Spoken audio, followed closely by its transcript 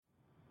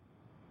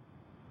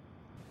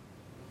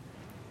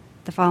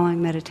The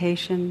following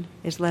meditation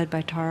is led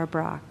by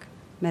Brach,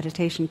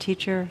 meditation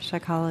teacher,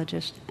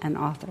 psychologist, and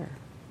author.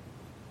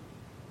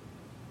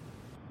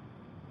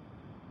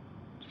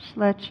 Just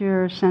let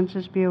your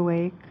senses be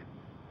awake.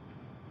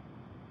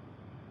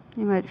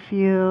 You might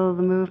feel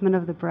the movement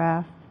of the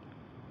breath.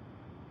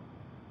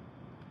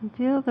 And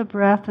feel the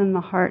breath in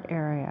the heart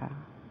area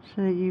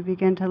so that you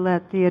begin to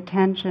let the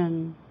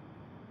attention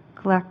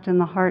collect in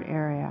the heart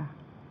area.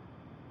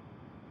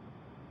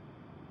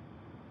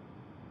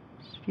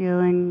 Just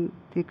feeling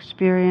the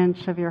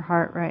experience of your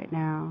heart right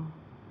now.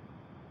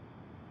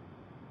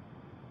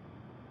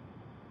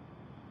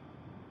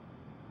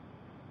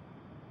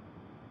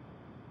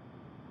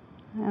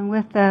 And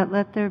with that,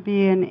 let there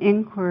be an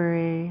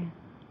inquiry.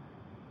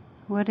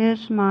 What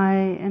is my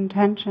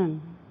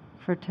intention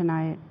for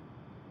tonight?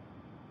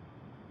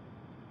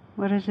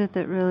 What is it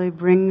that really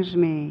brings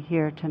me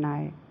here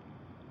tonight?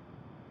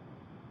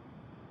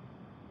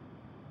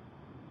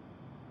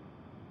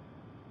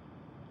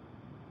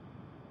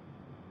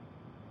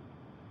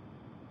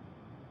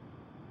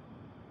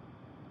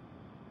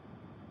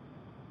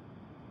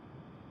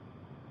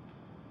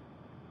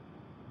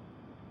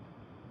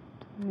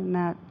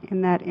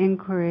 In that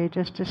inquiry,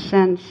 just a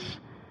sense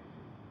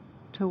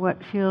to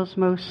what feels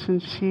most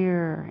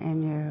sincere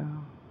in you.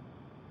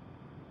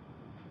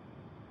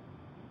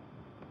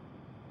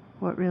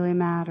 What really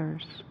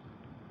matters.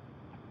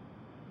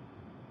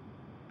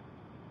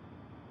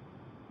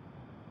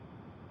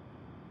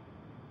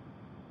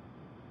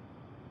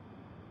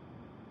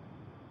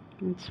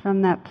 It's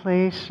from that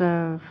place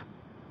of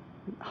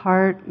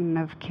heart and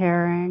of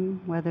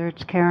caring, whether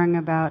it's caring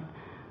about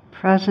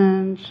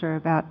presence or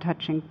about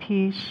touching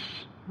peace,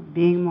 or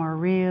being more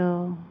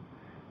real,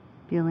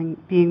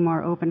 being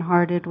more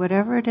open-hearted,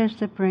 whatever it is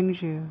that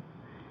brings you.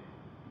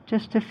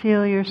 Just to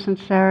feel your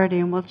sincerity,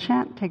 and we'll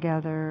chant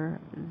together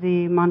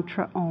the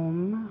mantra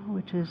Om,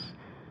 which is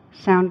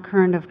sound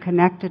current of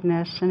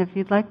connectedness. And if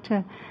you'd like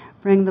to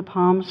bring the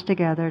palms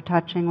together,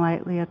 touching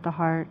lightly at the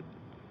heart,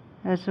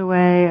 as a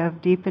way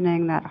of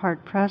deepening that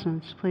heart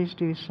presence, please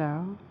do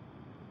so.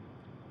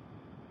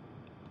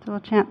 So we'll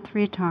chant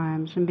 3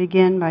 times and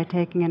begin by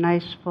taking a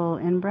nice full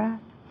in-breath.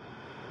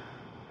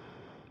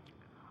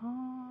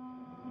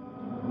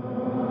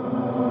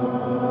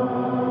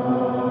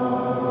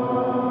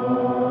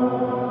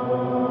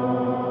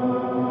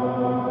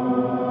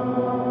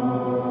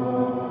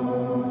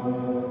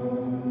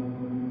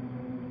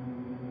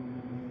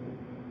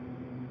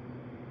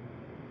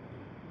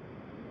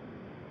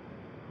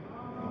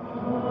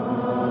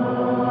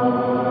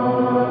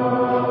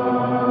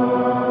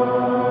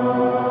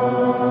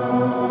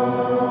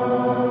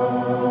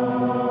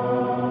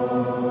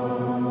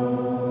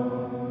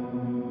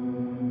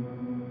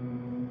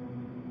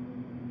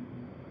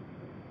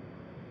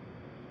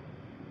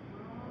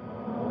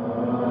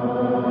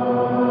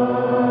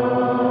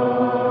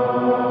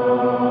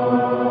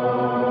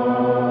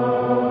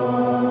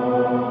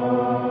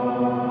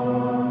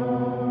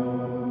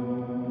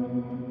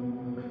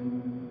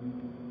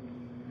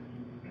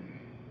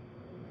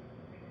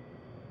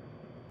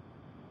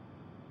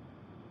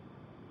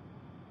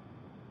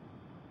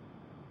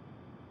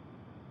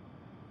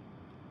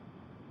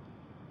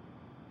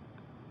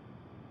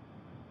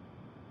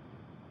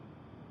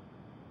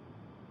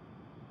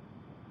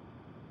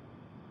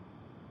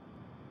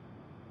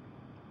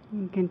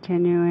 And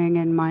continuing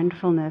in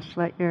mindfulness,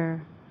 let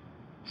your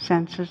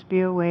senses be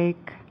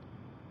awake,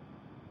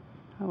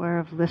 aware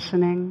of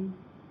listening.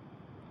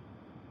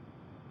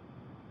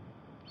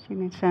 So you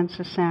can sense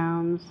the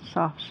sounds, the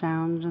soft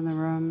sounds in the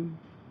room,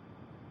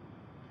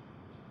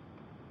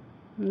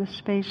 and the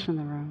space in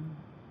the room.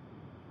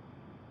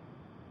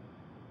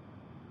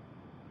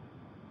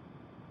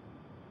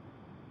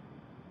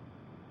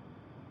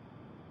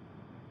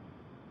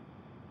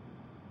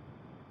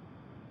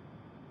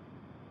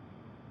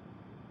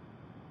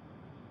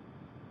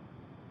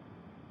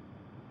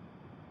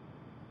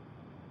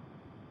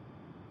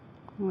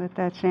 With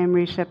that same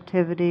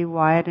receptivity,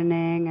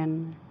 widening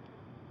and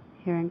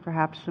hearing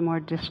perhaps the more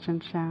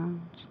distant sounds.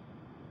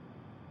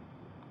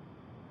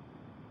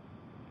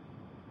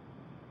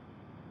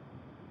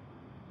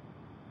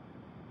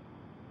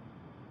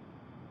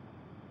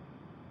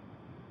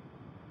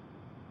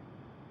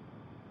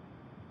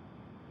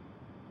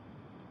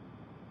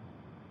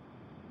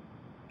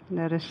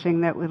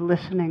 Noticing that with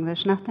listening,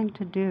 there's nothing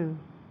to do.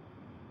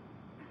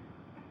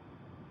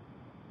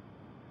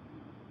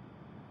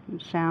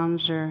 And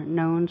sounds are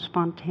known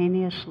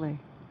spontaneously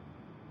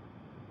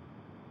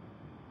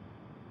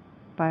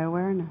by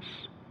awareness.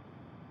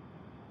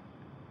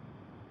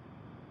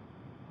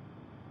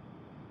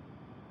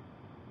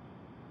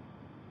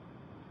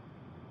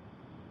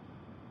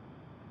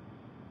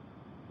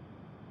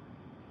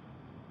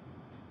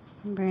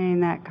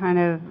 Bringing that kind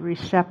of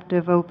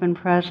receptive, open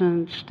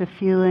presence to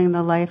feeling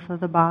the life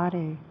of the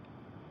body.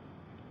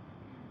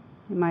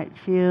 You might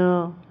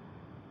feel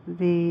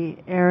the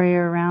area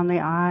around the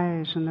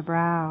eyes and the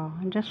brow,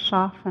 and just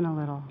soften a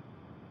little.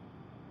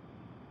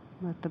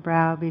 Let the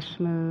brow be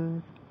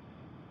smooth.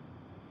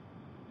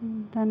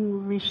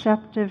 then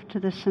receptive to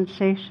the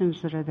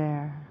sensations that are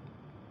there.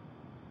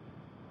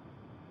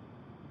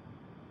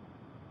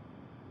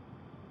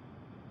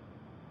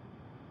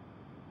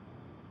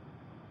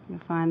 You'll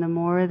find the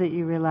more that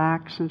you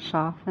relax and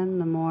soften,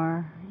 the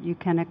more you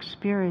can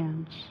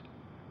experience.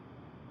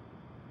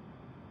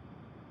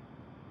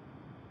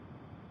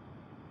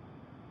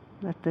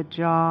 Let the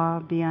jaw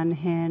be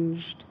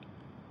unhinged,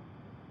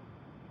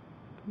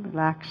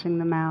 relaxing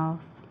the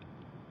mouth,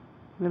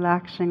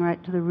 relaxing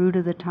right to the root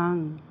of the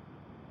tongue.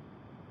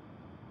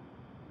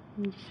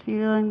 And just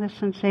feeling the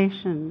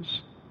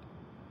sensations,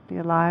 the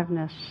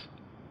aliveness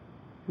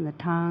in the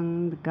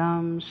tongue, the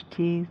gums,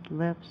 teeth,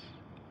 lips.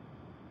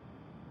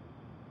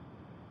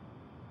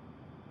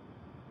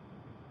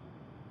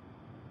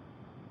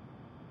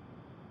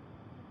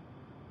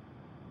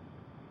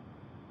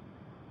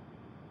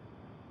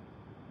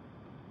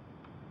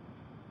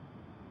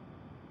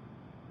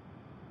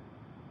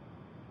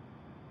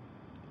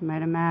 You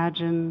might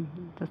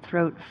imagine the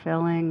throat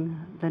filling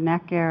the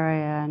neck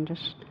area and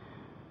just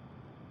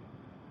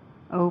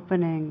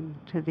opening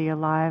to the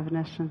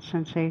aliveness and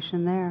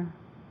sensation there.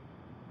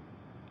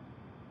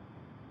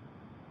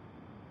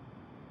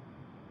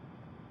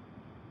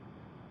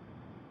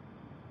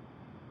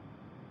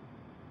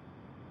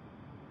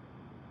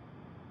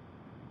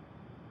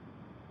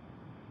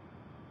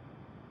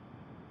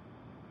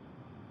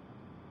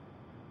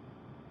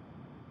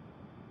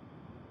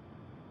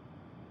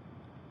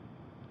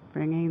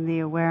 Bringing the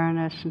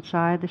awareness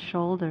inside the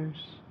shoulders.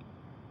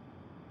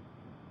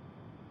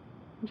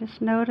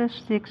 Just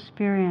notice the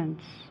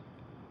experience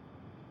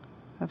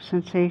of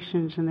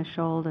sensations in the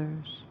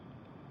shoulders.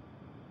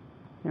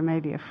 There may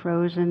be a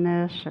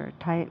frozenness or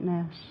a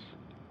tightness,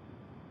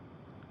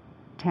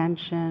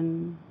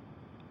 tension,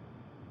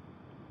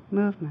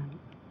 movement.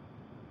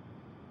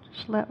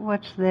 Just let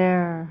what's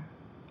there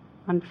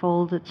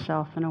unfold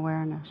itself in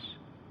awareness.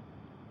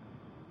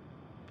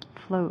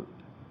 Float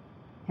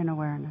in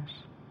awareness.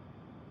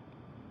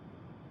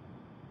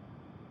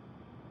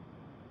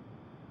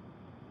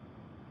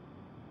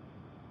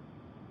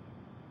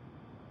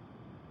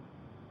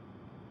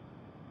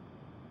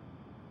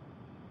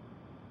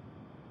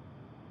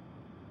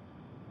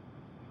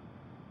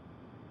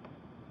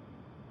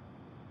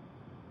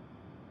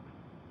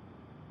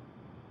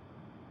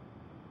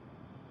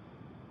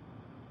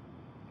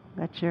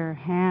 Let your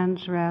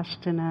hands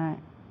rest in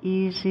an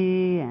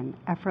easy and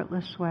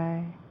effortless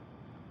way.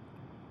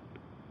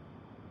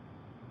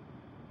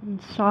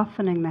 And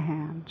softening the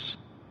hands.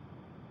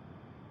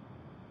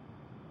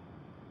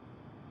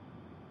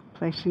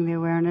 Placing the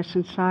awareness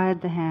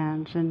inside the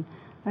hands and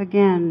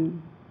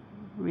again,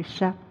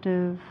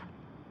 receptive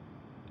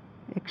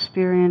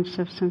experience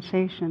of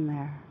sensation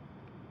there.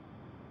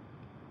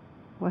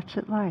 What's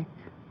it like?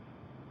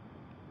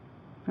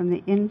 From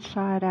the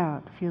inside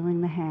out, feeling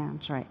the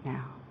hands right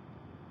now.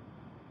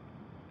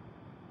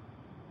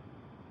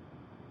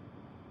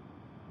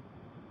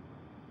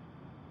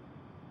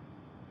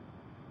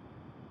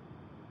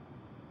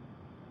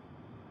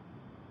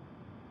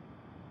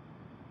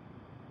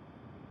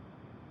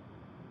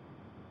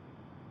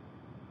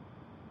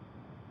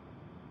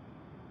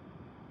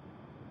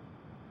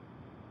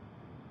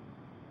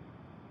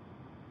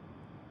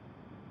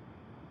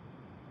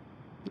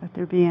 Let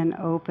there be an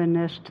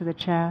openness to the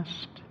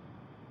chest,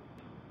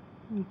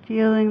 and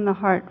feeling the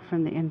heart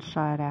from the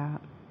inside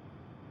out,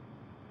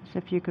 as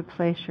if you could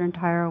place your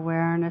entire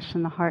awareness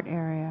in the heart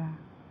area.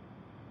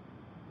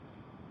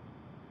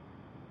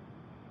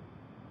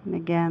 And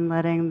again,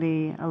 letting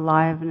the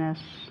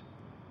aliveness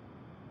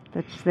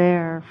that's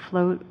there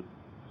float,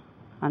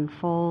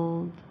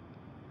 unfold,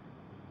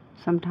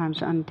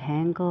 sometimes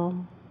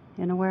untangle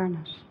in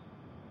awareness.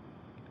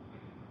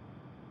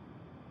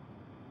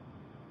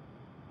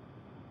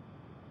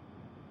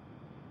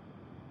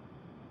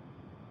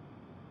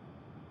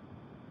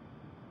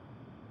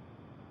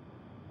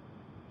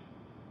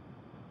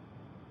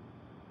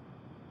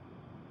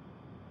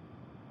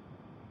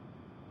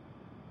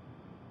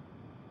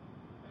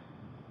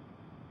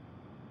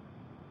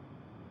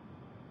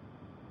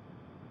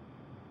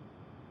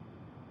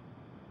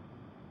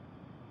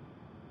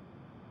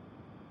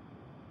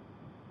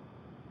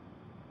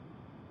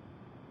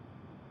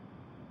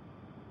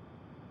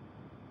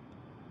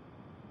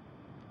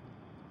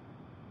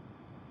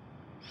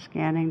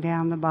 Scanning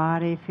down the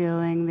body,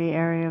 feeling the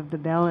area of the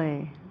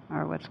belly,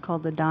 or what's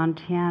called the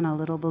dantian, a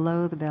little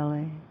below the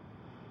belly.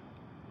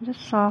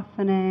 Just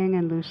softening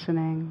and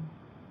loosening.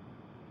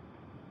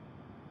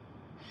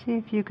 See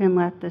if you can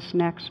let this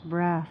next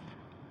breath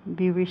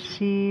be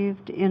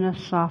received in a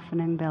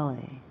softening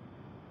belly.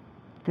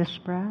 This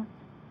breath.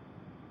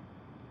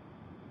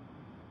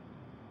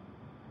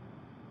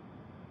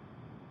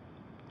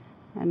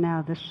 And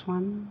now this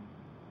one.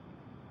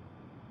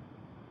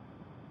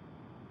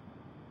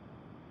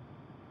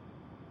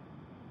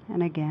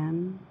 And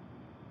again.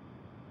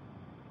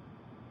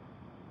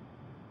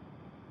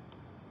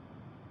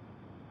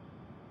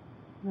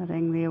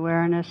 Letting the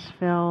awareness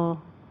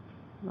fill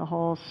the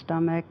whole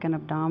stomach and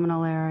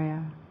abdominal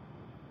area.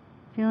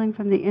 feeling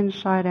from the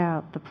inside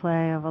out the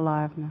play of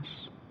aliveness.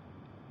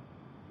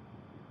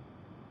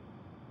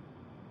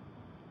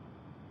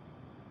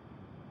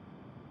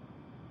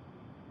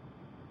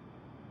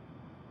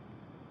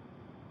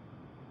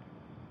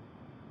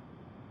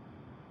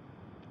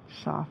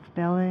 Soft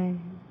belly,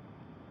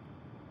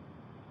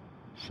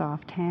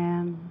 soft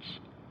hands,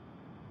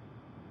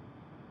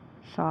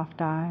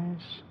 soft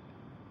eyes.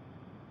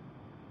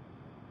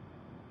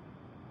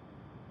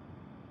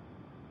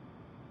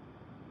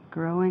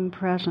 Growing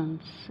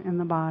presence in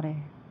the body.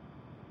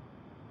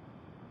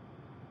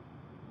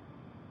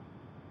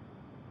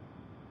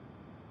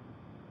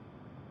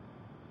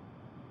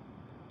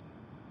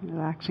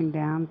 Relaxing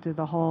down through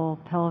the whole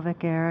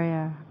pelvic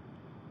area.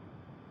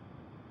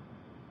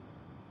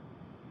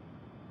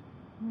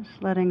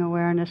 Just letting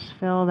awareness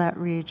fill that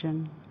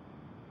region.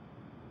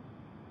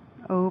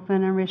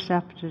 Open and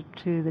receptive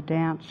to the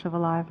dance of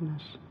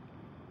aliveness.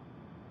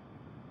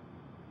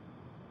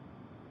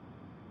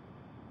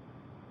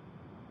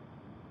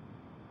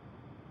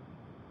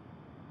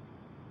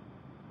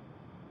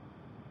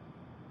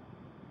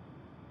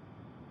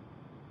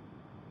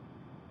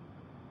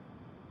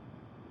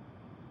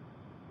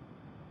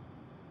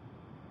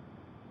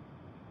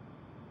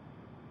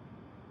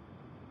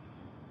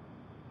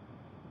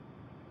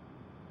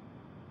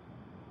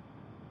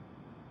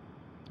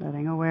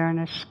 Letting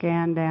awareness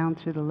scan down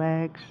through the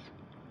legs.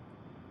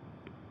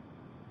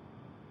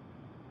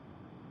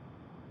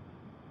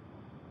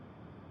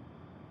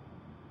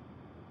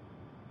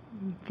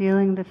 And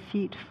feeling the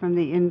feet from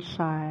the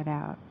inside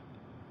out.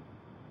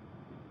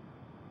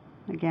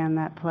 Again,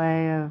 that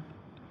play of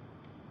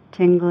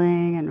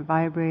tingling and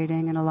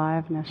vibrating and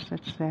aliveness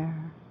that's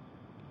there.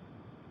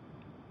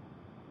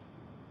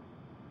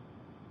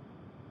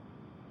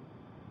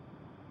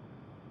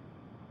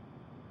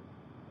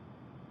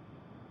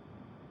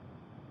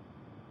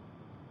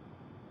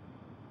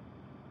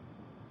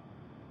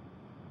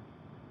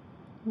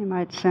 You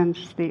might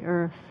sense the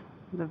earth,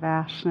 the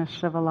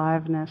vastness of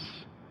aliveness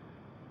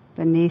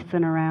beneath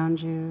and around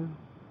you,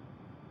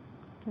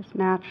 just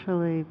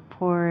naturally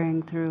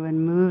pouring through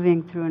and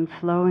moving through and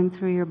flowing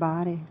through your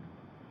body.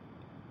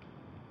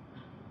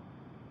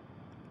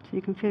 So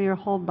you can feel your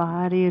whole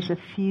body as a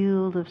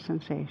field of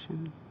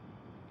sensation.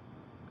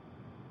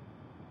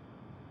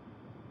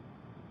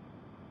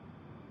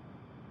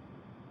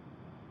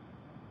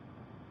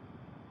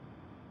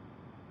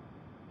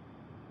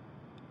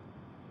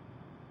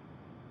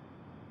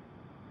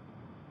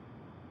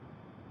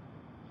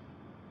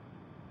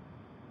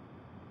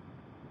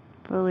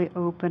 Fully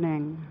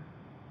opening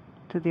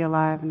to the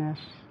aliveness,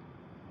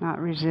 not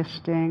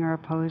resisting or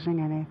opposing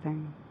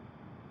anything.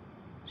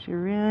 So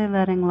you're really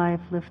letting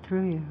life live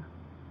through you.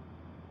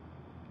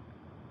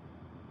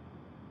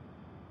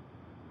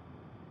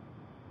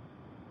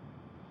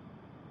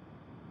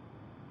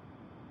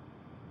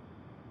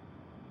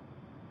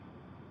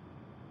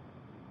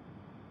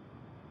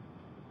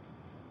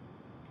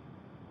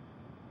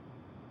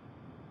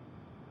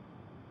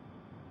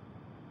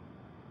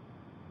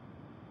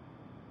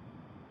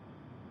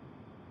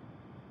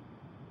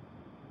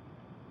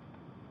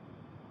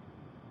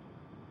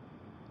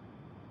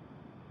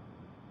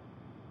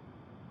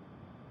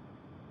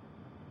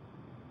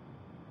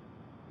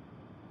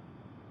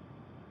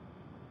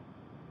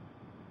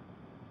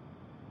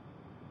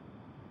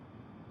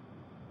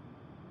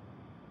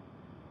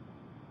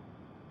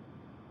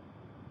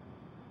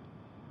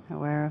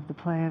 Aware of the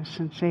play of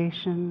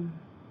sensation,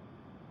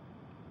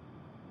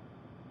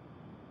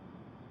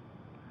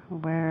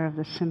 aware of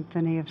the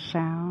symphony of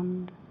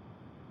sound.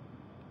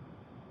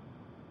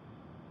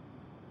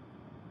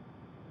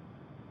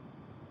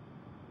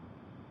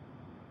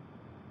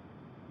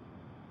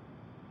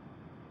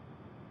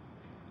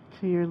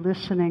 So you're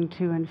listening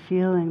to and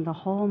feeling the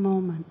whole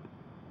moment.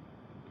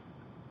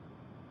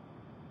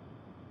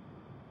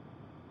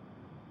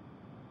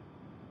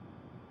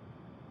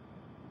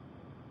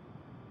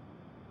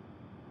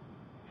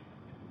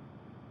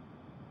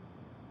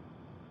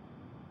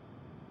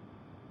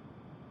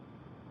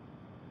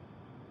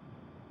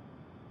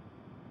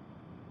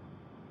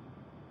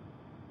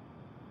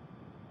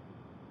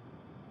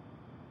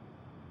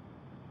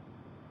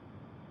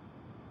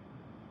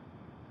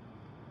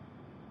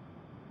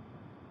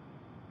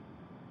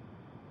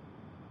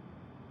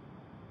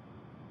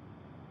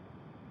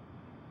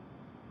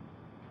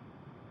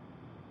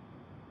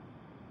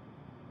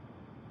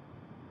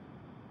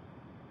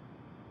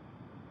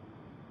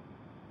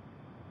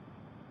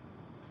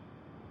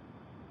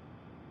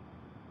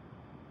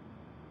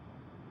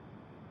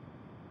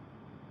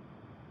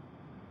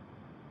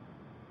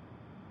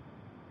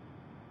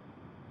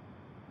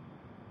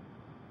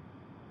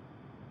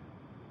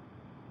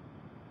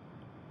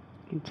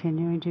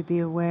 Continuing to be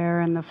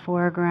aware in the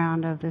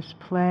foreground of this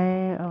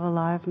play of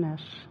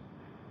aliveness,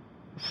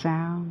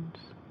 sounds,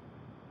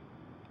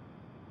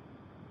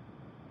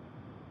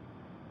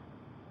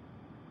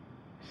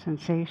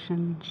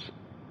 sensations.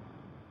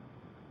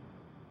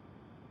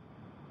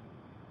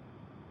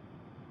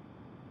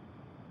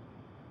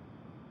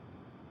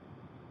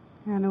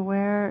 And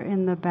aware in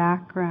in the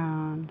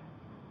background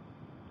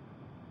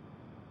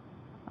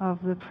of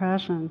the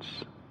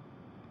presence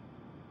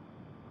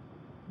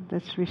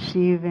that's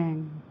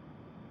receiving,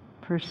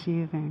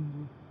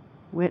 perceiving,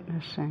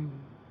 witnessing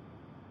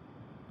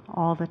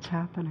all that's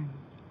happening.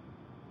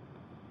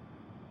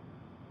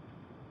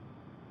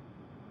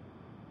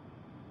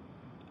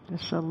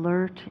 This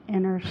alert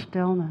inner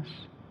stillness.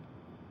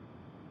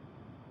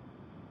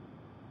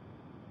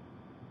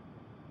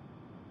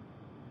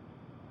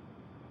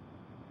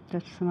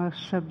 That's the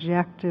most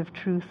subjective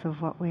truth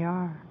of what we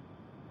are.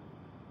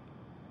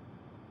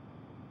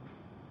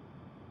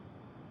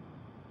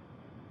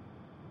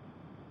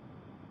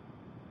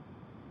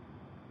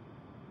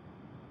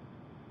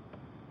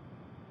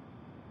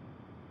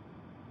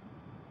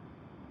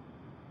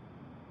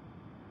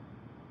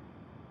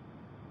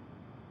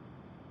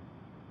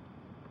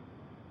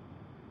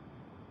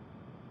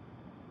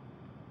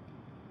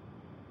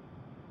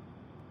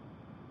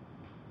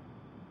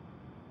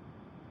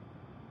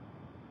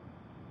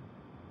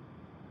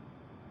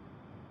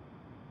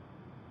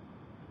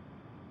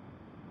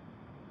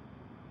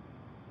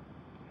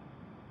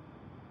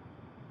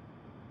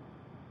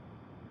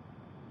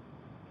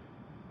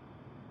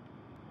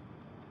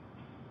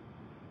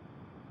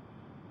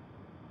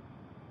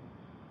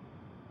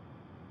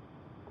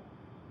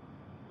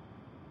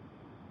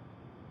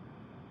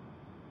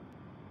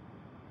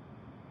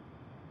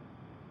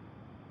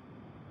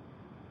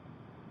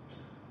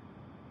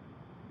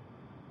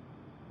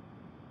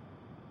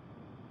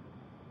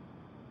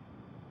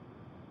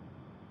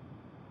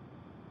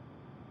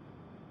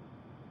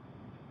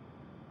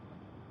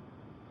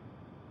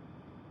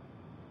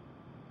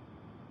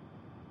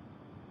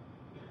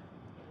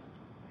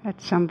 At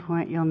some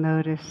point you'll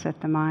notice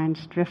that the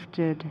mind's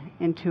drifted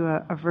into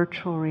a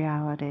virtual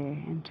reality,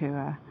 into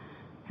a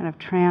kind of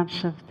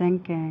trance of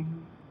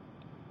thinking.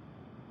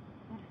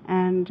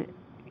 And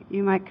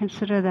you might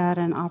consider that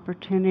an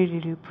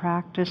opportunity to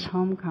practice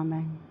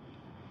homecoming,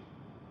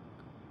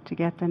 to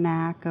get the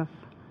knack of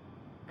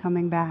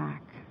coming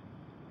back,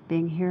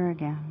 being here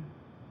again.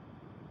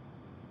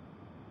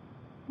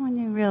 When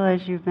you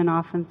realize you've been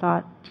off in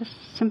thought, just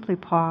simply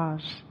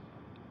pause.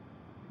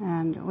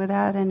 And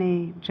without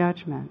any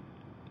judgment,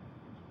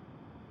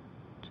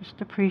 just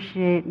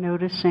appreciate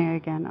noticing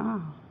again,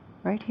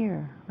 right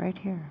here, right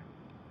here.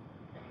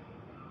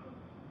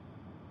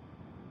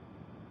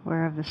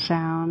 Aware of the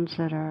sounds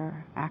that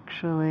are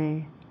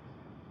actually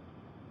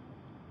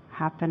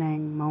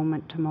happening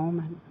moment to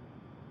moment.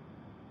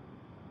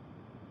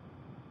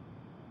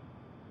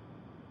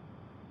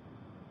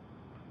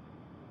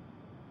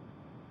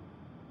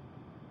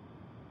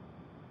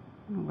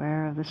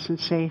 Aware of the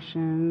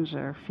sensations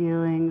or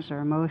feelings or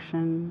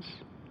emotions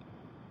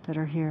that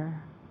are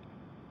here.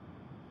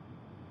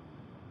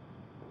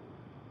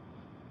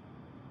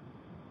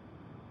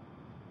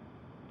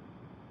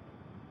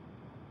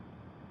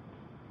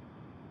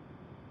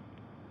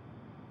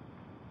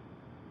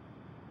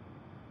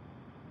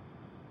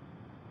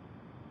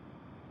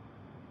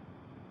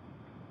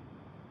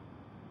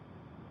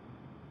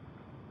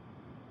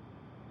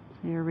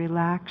 So you're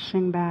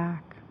relaxing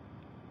back.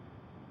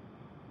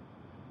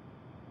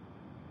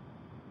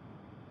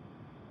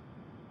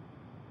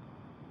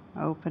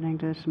 Opening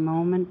to this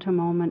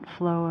moment-to-moment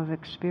flow of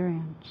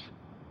experience.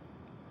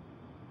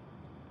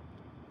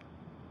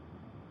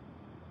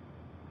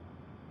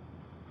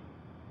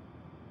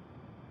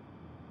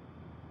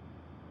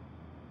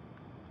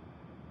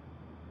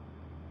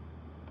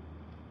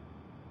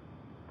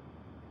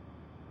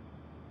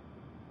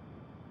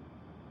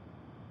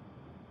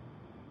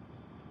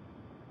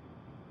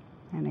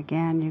 And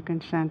again, you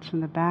can sense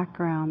in the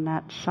background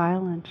that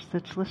silence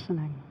that's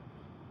listening.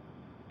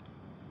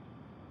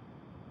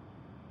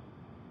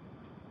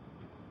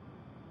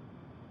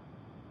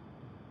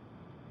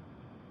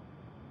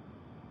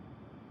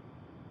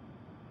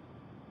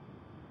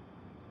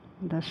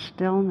 The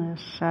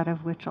stillness out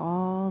of which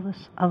all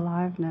this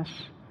aliveness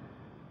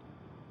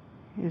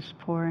is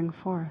pouring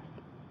forth.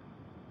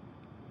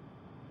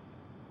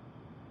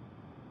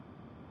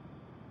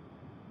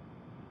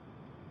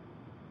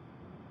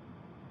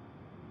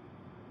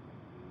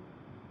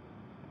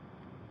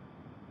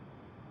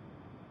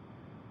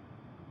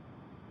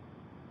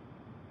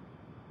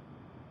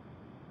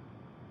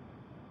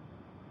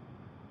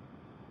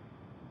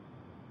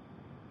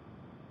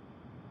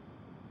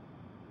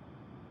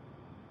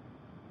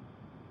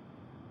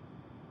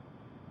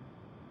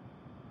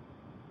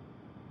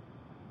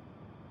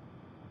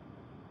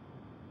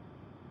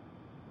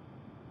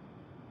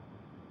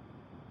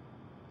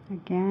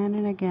 Again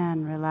and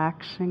again,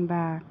 relaxing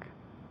back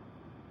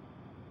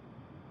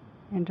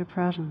into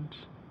presence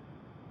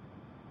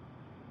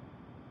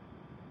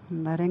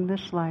and letting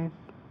this life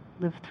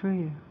live through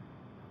you.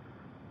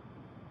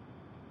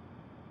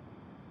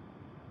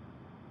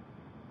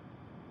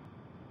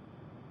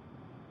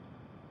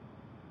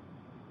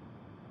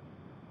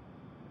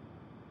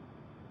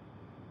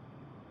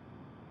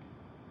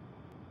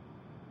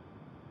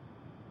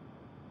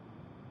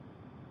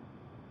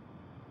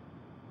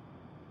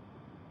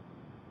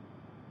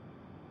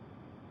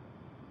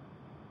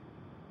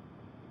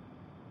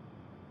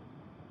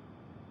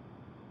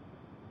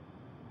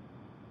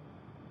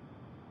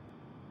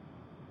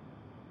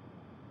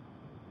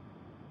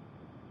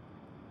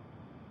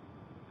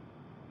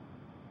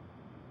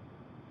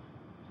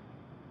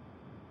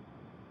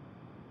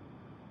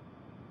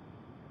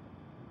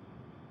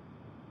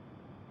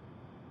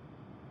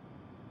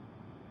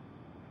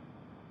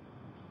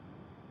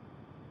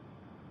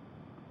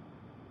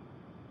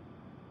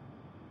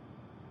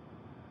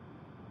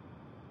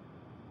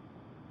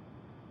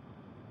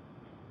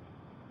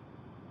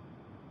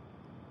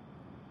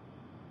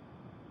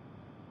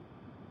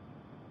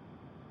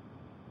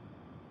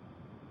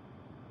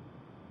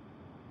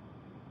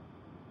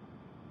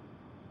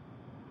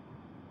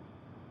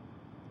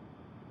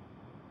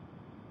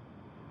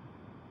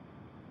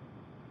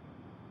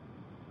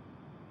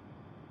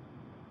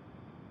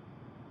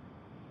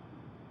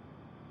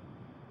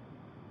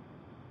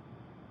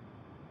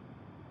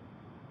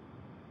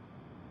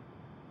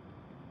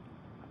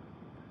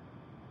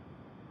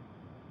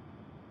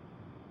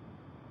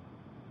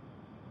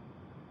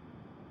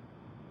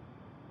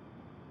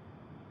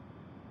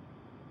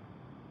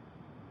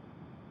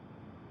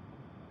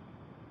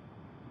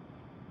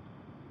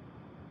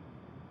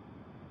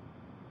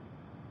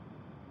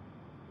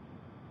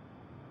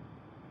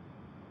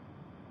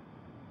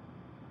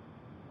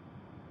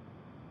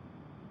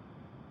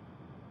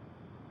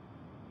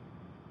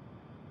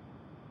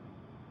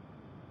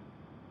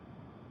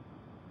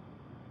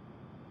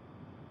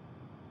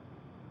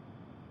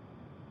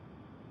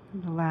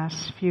 the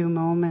last few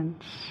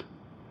moments,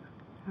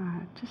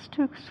 just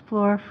to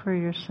explore for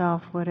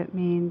yourself what it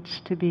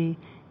means to be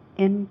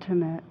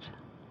intimate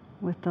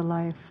with the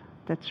life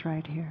that's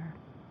right here.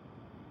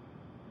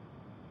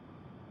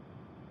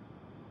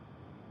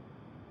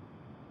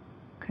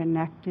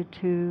 Connected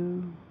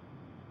to,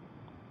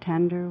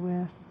 tender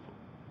with,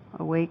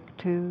 awake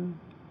to,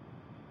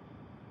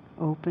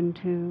 open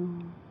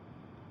to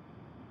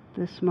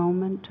this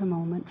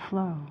moment-to-moment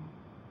flow.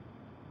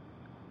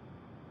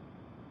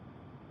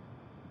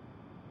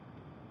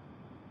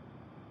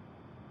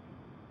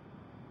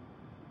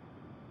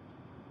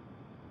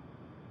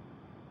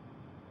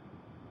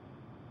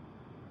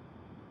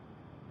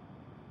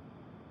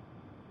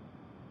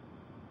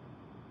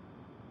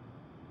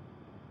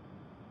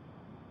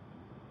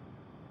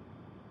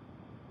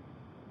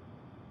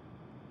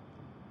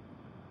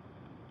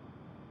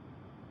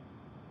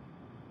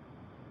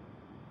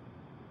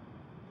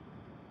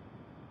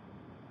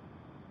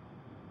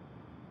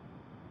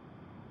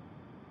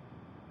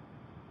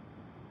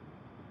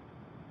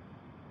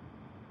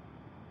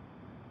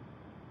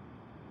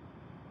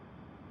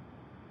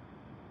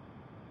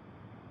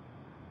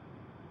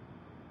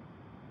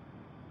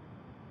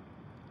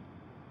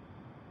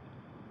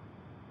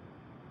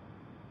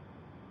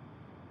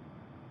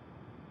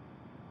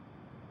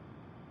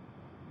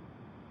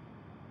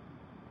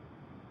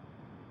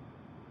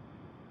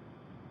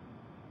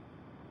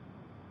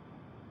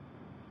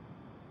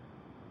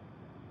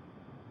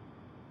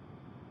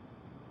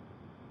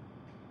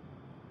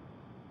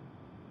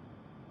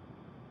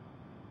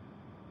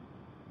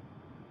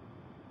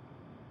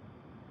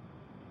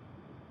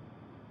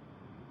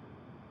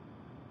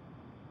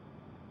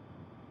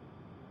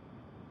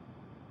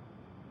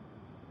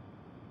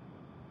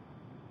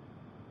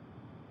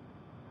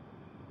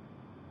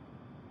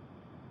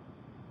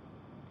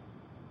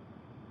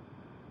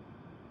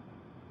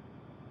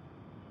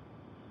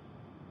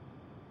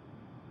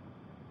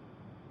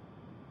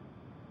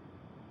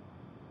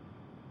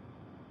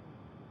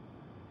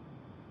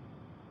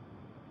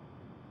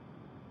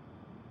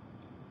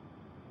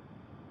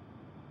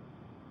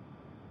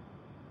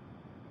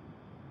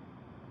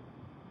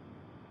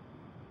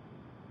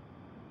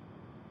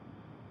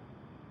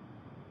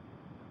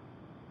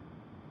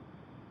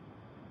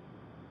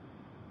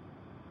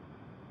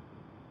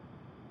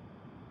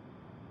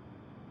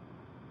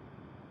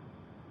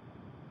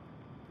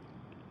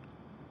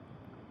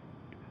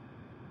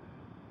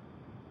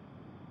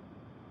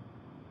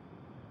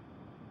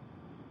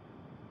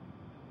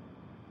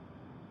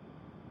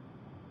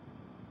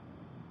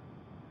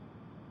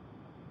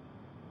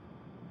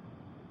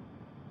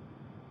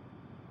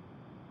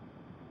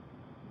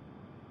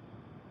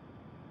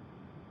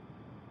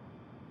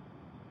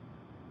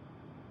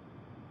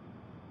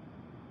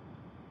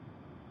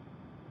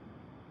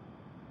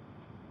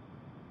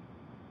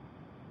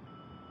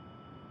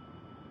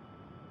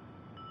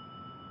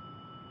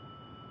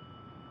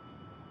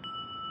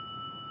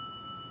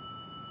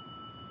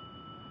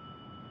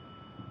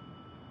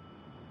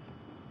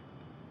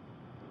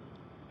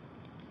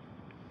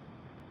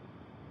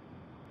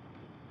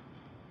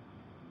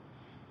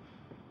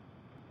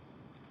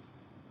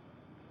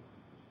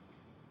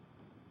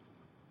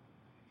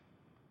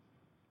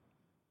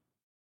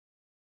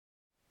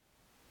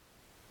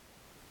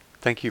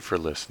 Thank you for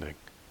listening.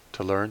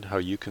 To learn how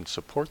you can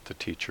support the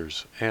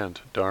teachers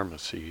and Dharma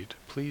Seed,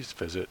 please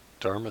visit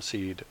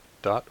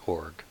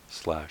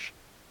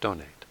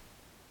dharmaseed.org/donate.